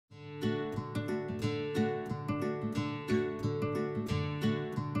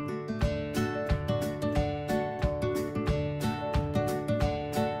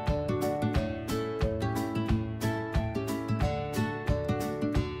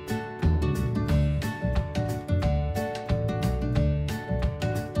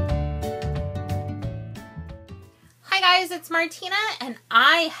guys, it's Martina, and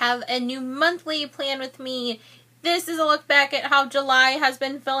I have a new monthly plan with me. This is a look back at how July has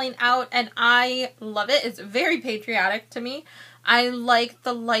been filling out, and I love it. It's very patriotic to me. I like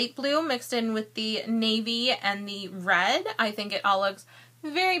the light blue mixed in with the navy and the red. I think it all looks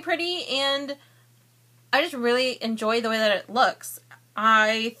very pretty, and I just really enjoy the way that it looks.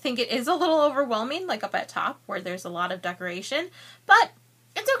 I think it is a little overwhelming, like up at top, where there's a lot of decoration, but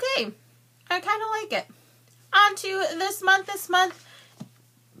it's okay. I kind of like it. On to this month. This month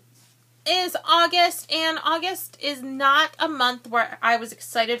is August, and August is not a month where I was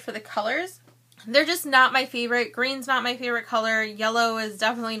excited for the colors. They're just not my favorite. Green's not my favorite color. Yellow is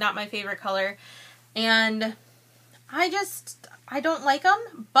definitely not my favorite color. And I don't like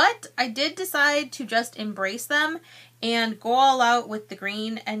them, but I did decide to just embrace them and go all out with the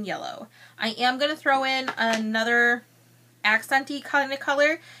green and yellow. I am going to throw in another accenty kind of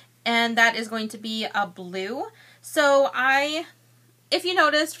color, and that is going to be a blue. So if you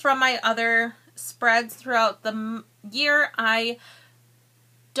noticed from my other spreads throughout the year, I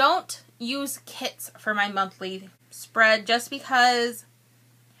don't use kits for my monthly spread just because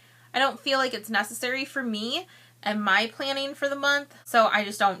I don't feel like it's necessary for me and my planning for the month, so I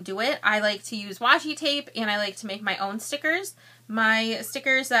just don't do it. I like to use washi tape, and I like to make my own stickers. My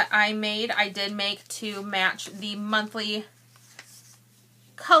stickers that I made, I did make to match the monthly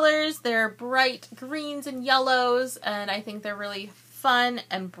colors. They're bright greens and yellows, and I think they're really fun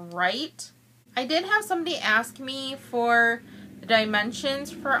and bright. I did have somebody ask me for the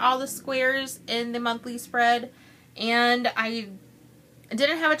dimensions for all the squares in the monthly spread, and I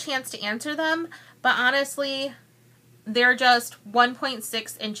didn't have a chance to answer them, but honestly, they're just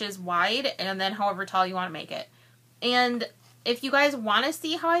 1.6 inches wide, and then however tall you want to make it. And if you guys want to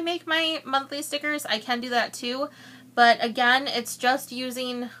see how I make my monthly stickers, I can do that too. But again, it's just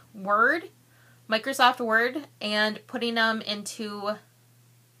using Word, Microsoft Word, and putting them into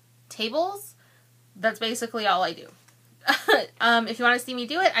tables. That's basically all I do. If you want to see me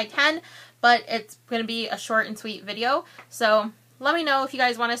do it, I can, but it's going to be a short and sweet video. So let me know if you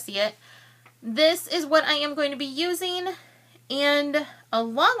guys want to see it. This is what I am going to be using, and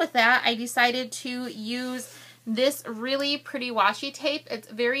along with that, I decided to use this really pretty washi tape. It's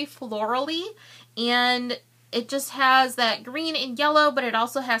very florally, and it just has that green and yellow, but it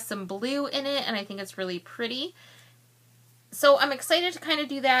also has some blue in it, and I think it's really pretty. So I'm excited to kind of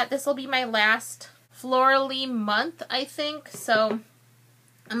do that. This will be my last florally month, I think, so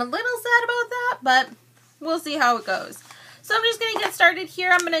I'm a little sad about that, but we'll see how it goes. So I'm just going to get started here.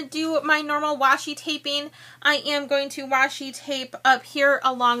 I'm going to do my normal washi taping. I am going to washi tape up here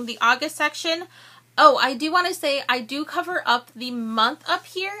along the August section. Oh, I do want to say I do cover up the month up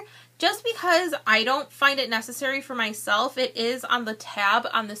here just because I don't find it necessary for myself. It is on the tab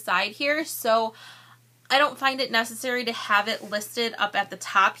on the side here, so I don't find it necessary to have it listed up at the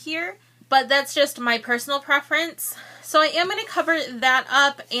top here. But that's just my personal preference. So I am going to cover that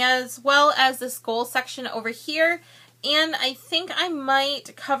up as well as this goal section over here. And I think I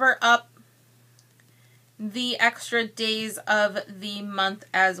might cover up the extra days of the month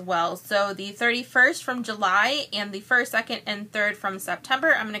as well. So the 31st from July and the 1st, 2nd, and 3rd from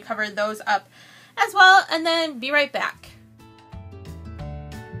September, I'm going to cover those up as well and then be right back.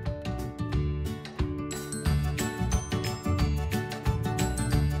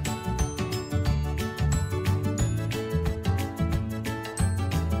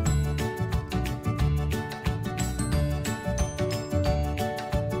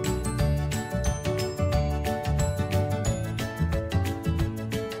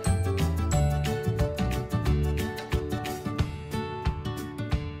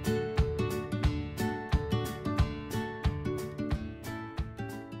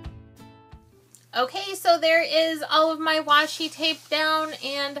 Okay, so there is all of my washi tape down,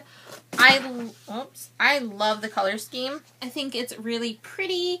 and I love the color scheme. I think it's really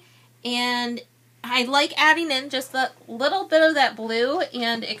pretty, and I like adding in just a little bit of that blue,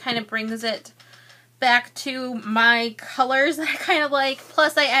 and it kind of brings it back to my colors that I kind of like.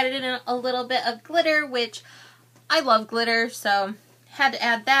 Plus, I added in a little bit of glitter, which I love glitter, so had to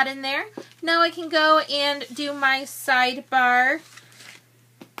add that in there. Now I can go and do my sidebar.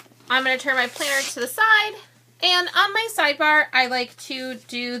 I'm going to turn my planner to the side, and on my sidebar, I like to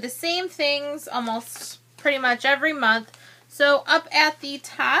do the same things almost pretty much every month. So up at the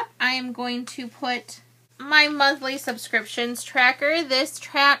top, I am going to put my monthly subscriptions tracker. This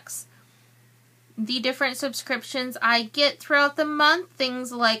tracks the different subscriptions I get throughout the month.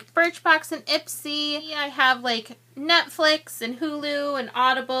 Things like Birchbox and Ipsy. I have like Netflix and Hulu and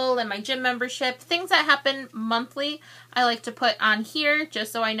Audible and my gym membership. Things that happen monthly I like to put on here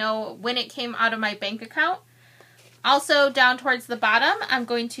just so I know when it came out of my bank account. Also, down towards the bottom, I'm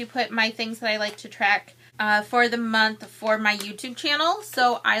going to put my things that I like to track for the month for my YouTube channel.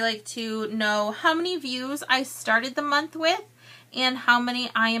 So I like to know how many views I started the month with and how many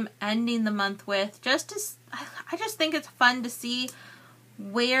I am ending the month with. I just think it's fun to see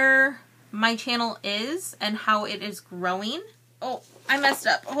where my channel is and how it is growing. Oh, I messed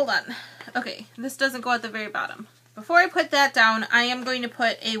up. Hold on. Okay, this doesn't go at the very bottom. Before I put that down, I am going to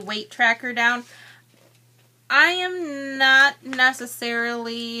put a weight tracker down. I am not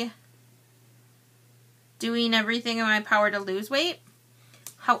necessarily doing everything in my power to lose weight.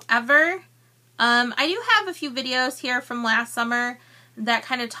 However, I do have a few videos here from last summer that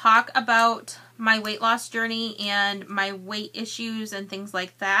kind of talk about my weight loss journey and my weight issues and things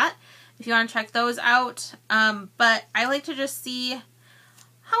like that, if you want to check those out. But I like to just see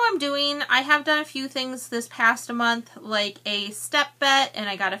how I'm doing. I have done a few things this past month, like a step bet, and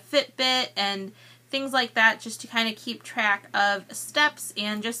I got a Fitbit and things like that, just to kind of keep track of steps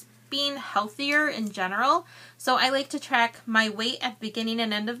and just being healthier in general. So I like to track my weight at the beginning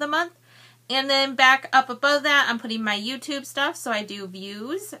and end of the month. And then back up above that, I'm putting my YouTube stuff. So I do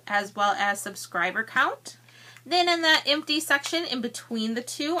views as well as subscriber count. Then in that empty section in between the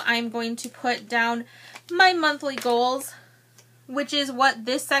two, I'm going to put down my monthly goals, which is what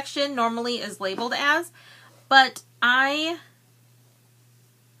this section normally is labeled as. But I'm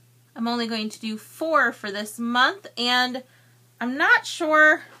only going to do 4 for this month, and I'm not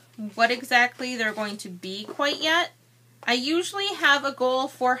sure what exactly they're going to be quite yet. I usually have a goal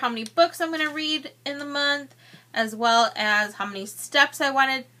for how many books I'm going to read in the month, as well as how many steps I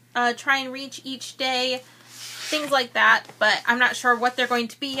want to try and reach each day, things like that, but I'm not sure what they're going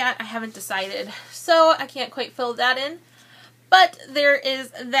to be yet. I haven't decided, so I can't quite fill that in. But there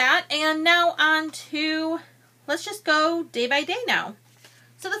is that, and now on to, let's just go day by day now.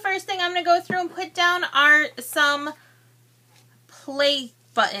 So the first thing I'm going to go through and put down are some play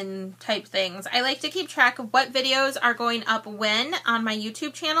button type things. I like to keep track of what videos are going up when on my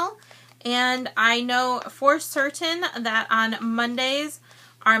YouTube channel, and I know for certain that on Mondays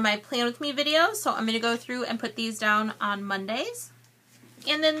are my Plan With Me videos, so I'm going to go through and put these down on Mondays.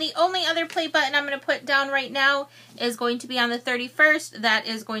 And then the only other play button I'm going to put down right now is going to be on the 31st. That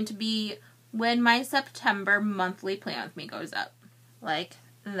is going to be when my September monthly Plan With Me goes up. Like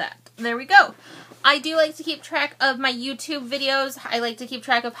that. There we go. I do like to keep track of my YouTube videos. I like to keep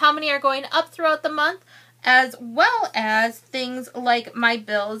track of how many are going up throughout the month, as well as things like my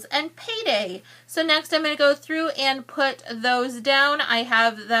bills and payday. So next I'm going to go through and put those down. I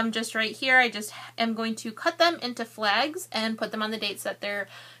have them just right here. I just am going to cut them into flags and put them on the dates that they're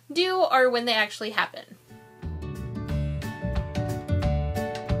due or when they actually happen.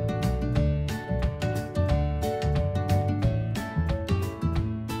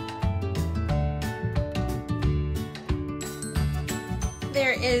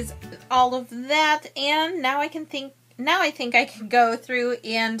 There is all of that, and now I think I can go through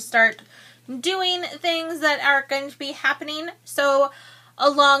and start doing things that are going to be happening. So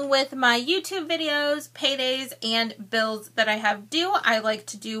along with my YouTube videos, paydays, and bills that I have due, I like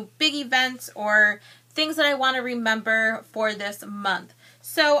to do big events or things that I want to remember for this month.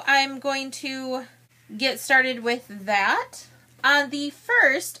 So I'm going to get started with that. On the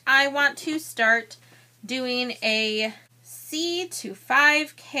 1st, I want to start doing a C to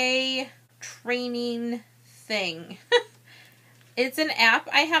 5K training thing. It's an app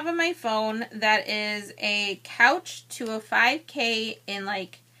I have on my phone that is a couch to a 5K in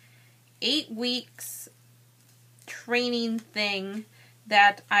like 8 weeks training thing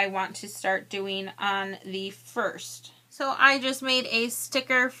that I want to start doing on the 1st. So I just made a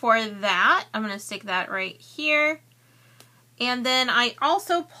sticker for that. I'm going to stick that right here. And then I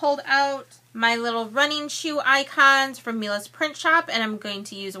also pulled out my little running shoe icons from Mila's Print Shop, and I'm going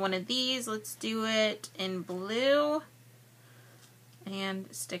to use one of these. Let's do it in blue. And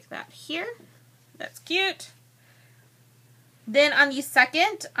stick that here. That's cute. Then on the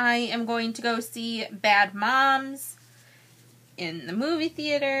 2nd, I am going to go see Bad Moms in the movie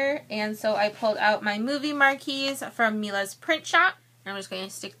theater. And so I pulled out my movie marquees from Mila's Print Shop. I'm just going to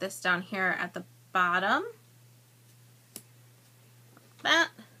stick this down here at the bottom. That.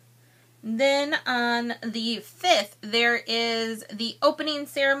 Then on the 5th, there is the opening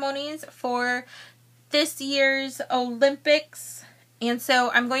ceremonies for this year's Olympics. And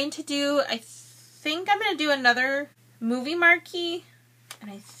so I'm going to do, I think I'm going to do another movie marquee. And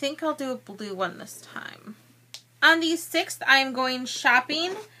I think I'll do a blue one this time. On the 6th, I'm going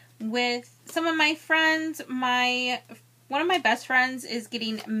shopping with some of my friends. One of my best friends is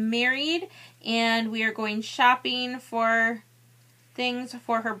getting married, and we are going shopping for things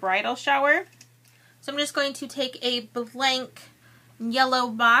for her bridal shower. So I'm just going to take a blank yellow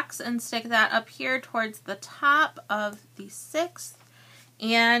box and stick that up here towards the top of the 6th.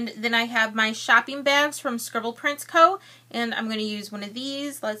 And then I have my shopping bags from Scribble Prints Co. And I'm going to use one of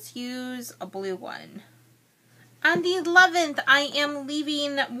these. Let's use a blue one. On the 11th, I am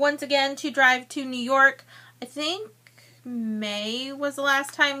leaving once again to drive to New York. I think May was the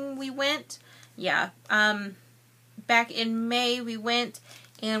last time we went. Yeah, back in May we went,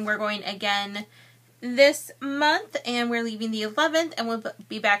 and we're going again this month, and we're leaving the 11th, and we'll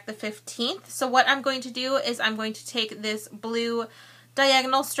be back the 15th. So what I'm going to do is I'm going to take this blue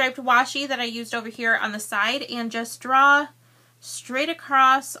diagonal striped washi that I used over here on the side and just draw straight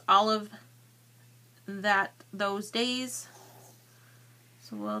across all of those days.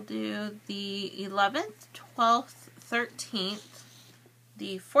 So we'll do the 11th, 12th, 13th,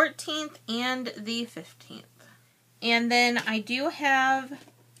 the 14th, and the 15th. And then I do have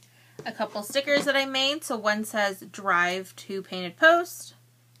a couple stickers that I made. So one says drive to Painted Post,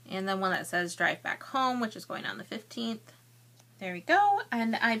 and then one that says drive back home, which is going on the 15th. There we go.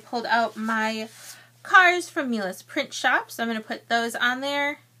 And I pulled out my cars from Mila's Print Shop, so I'm going to put those on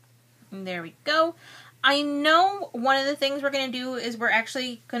there. And there we go. I know one of the things we're going to do is we're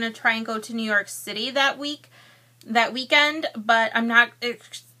actually going to try and go to New York City that weekend, but I'm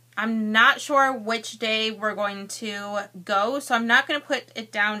not sure which day we're going to go, so I'm not going to put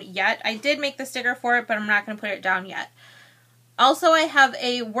it down yet. I did make the sticker for it, but I'm not going to put it down yet. Also, I have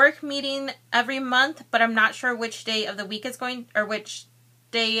a work meeting every month, but I'm not sure which day of the week it's going, or which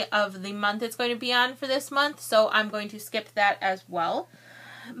day of the month it's going to be on for this month, so I'm going to skip that as well.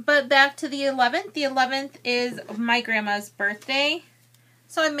 But back to the 11th. The 11th is my grandma's birthday,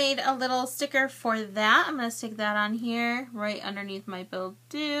 so I made a little sticker for that. I'm going to stick that on here right underneath my bill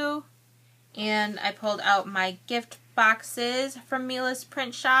due. And I pulled out my gift boxes from Mila's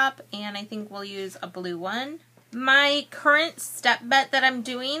Print Shop, and I think we'll use a blue one. My current step bet that I'm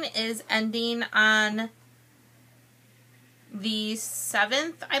doing is ending on the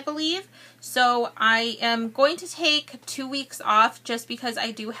 7th, I believe. So I am going to take 2 weeks off just because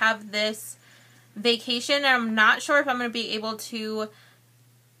I do have this vacation, and I'm not sure if I'm going to be able to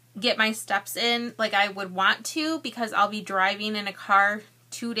get my steps in like I would want to, because I'll be driving in a car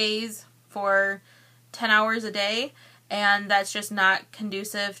 2 days for 10 hours a day, and that's just not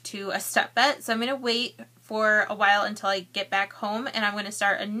conducive to a step bet. So I'm going to wait for a while until I get back home, and I'm going to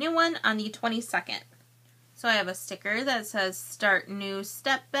start a new one on the 22nd. So I have a sticker that says start new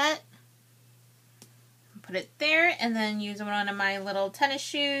step bet. Put it there, and then use one of my little tennis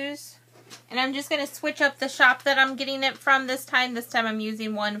shoes. And I'm just going to switch up the shop that I'm getting it from this time. This time I'm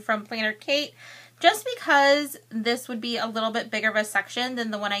using one from Planner Kate, just because this would be a little bit bigger of a section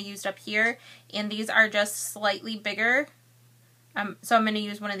than the one I used up here, and these are just slightly bigger. So I'm going to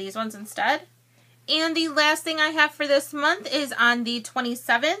use one of these ones instead. And the last thing I have for this month is on the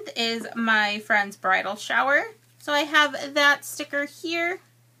 27th is my friend's bridal shower. So I have that sticker here,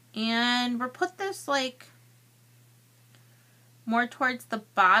 and we'll put this like more towards the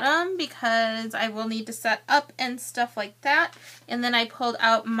bottom because I will need to set up and stuff like that. And then I pulled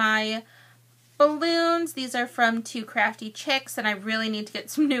out my balloons. These are from Two Crafty Chicks, and I really need to get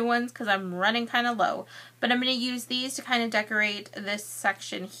some new ones because I'm running kind of low. But I'm going to use these to kind of decorate this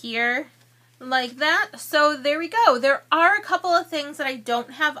section here like that. So there we go. There are a couple of things that I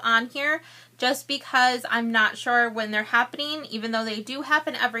don't have on here just because I'm not sure when they're happening, even though they do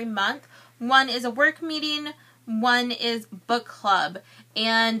happen every month. One is a work meeting, one is book club,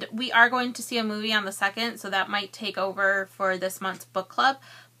 and we are going to see a movie on the 2nd, so that might take over for this month's book club,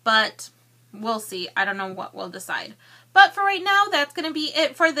 but we'll see. I don't know what we'll decide. But for right now, that's going to be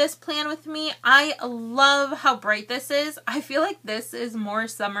it for this plan with me. I love how bright this is. I feel like this is more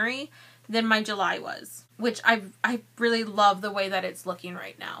summery than my July was, which I really love the way that it's looking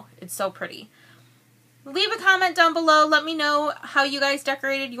right now. It's so pretty. Leave a comment down below. Let me know how you guys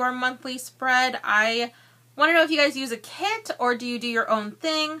decorated your monthly spread. I want to know if you guys use a kit or do you do your own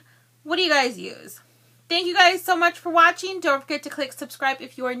thing. What do you guys use? Thank you guys so much for watching. Don't forget to click subscribe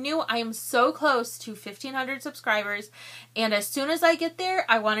if you are new. I am so close to 1,500 subscribers, and as soon as I get there,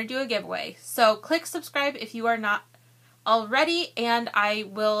 I want to do a giveaway. So click subscribe if you are not already, and I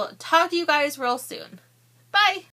will talk to you guys real soon. Bye!